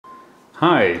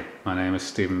Hi, my name is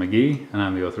Stephen McGee and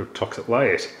I'm the author of Toxic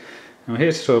Light. And we're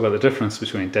here to talk about the difference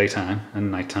between daytime and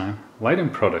nighttime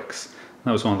lighting products.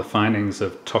 That was one of the findings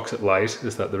of Toxic Light,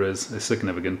 is that there is a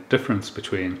significant difference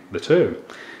between the two.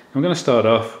 And we're going to start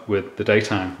off with the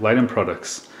daytime lighting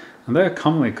products, and they're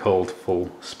commonly called full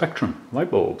spectrum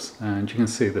light bulbs. And you can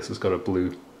see this has got a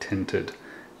blue tinted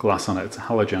glass on it. It's a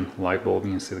halogen light bulb.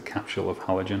 You can see the capsule of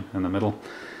halogen in the middle.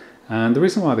 And the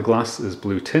reason why the glass is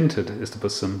blue tinted is to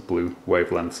put some blue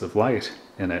wavelengths of light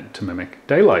in it to mimic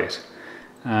daylight.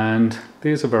 And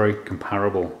these are very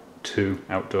comparable to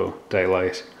outdoor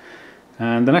daylight.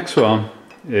 And the next one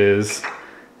is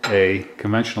a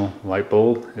conventional light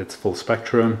bulb. It's full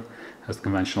spectrum, has the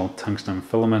conventional tungsten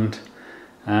filament,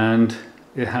 and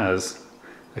it has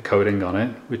a coating on it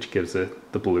which gives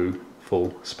it the blue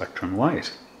full spectrum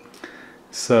light.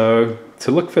 So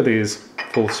to look for these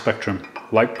full spectrum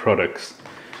light products,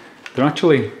 they're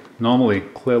actually normally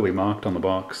clearly marked on the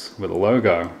box with a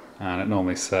logo, and it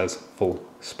normally says full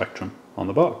spectrum on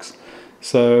the box.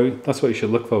 So that's what you should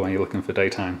look for when you're looking for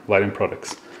daytime lighting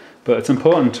products. But it's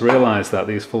important to realize that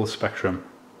these full spectrum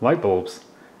light bulbs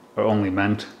are only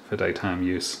meant for daytime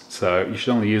use. So you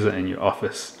should only use it in your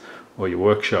office or your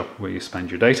workshop where you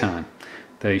spend your daytime.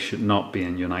 They should not be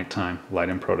in your nighttime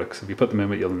lighting products. If you put them in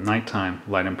with your nighttime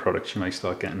lighting products, you may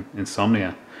start getting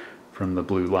insomnia from the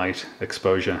blue light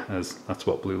exposure, as that's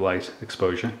what blue light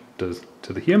exposure does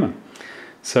to the human.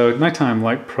 So nighttime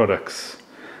light products,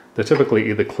 they're typically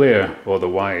either clear or the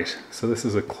white. So this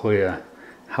is a clear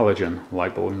halogen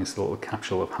light bulb. You can see the little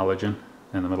capsule of halogen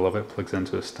in the middle of it, plugs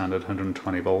into a standard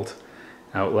 120 volt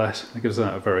outlet. It gives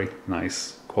that a very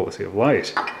nice quality of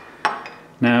light.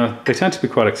 Now, they tend to be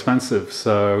quite expensive,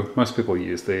 so most people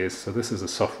use these. So this is a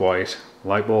soft white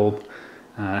light bulb,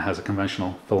 and it has a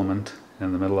conventional filament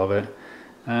in the middle of it,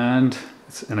 and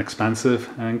it's inexpensive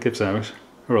and gives out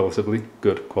a relatively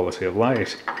good quality of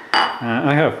light.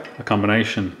 I have a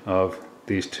combination of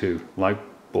these two light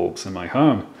bulbs in my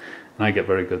home, and I get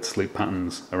very good sleep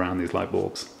patterns around these light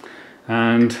bulbs.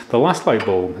 And the last light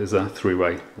bulb is a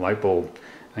three-way light bulb,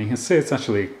 and you can see it's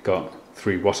actually got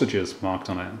 3 wattages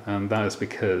marked on it, and that is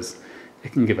because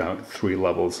it can give out 3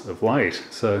 levels of light.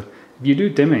 So if you do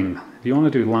dimming, if you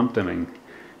want to do lamp dimming,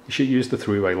 you should use the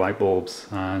 3-way light bulbs,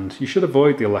 and you should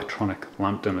avoid the electronic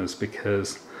lamp dimmers,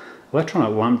 because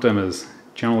electronic lamp dimmers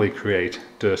generally create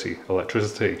dirty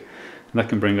electricity, and that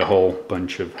can bring a whole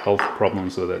bunch of health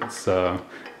problems with it. So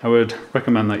I would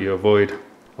recommend that you avoid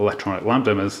electronic lamp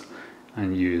dimmers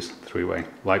and use 3-way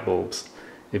light bulbs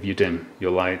if you dim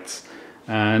your lights.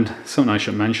 And something I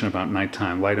should mention about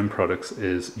nighttime lighting products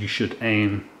is you should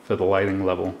aim for the lighting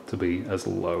level to be as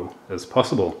low as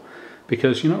possible,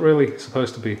 because you're not really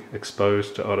supposed to be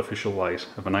exposed to artificial light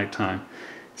of a nighttime.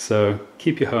 So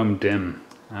keep your home dim,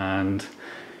 and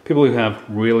people who have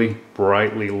really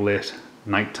brightly lit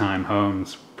nighttime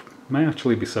homes may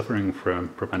actually be suffering from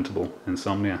preventable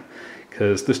insomnia,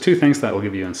 because there's 2 things that will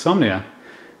give you insomnia.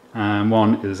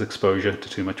 One is exposure to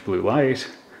too much blue light,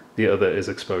 the other is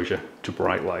exposure to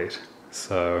bright light.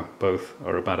 So both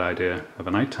are a bad idea of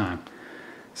a nighttime.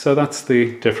 So that's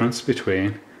the difference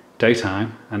between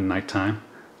daytime and nighttime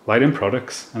lighting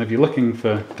products. And if you're looking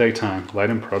for daytime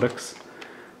lighting products,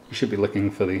 you should be looking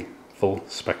for the full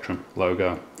spectrum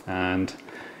logo, and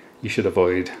you should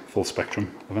avoid full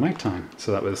spectrum of a nighttime.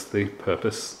 So that was the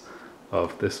purpose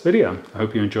of this video. I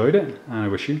hope you enjoyed it, and I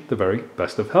wish you the very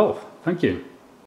best of health. Thank you.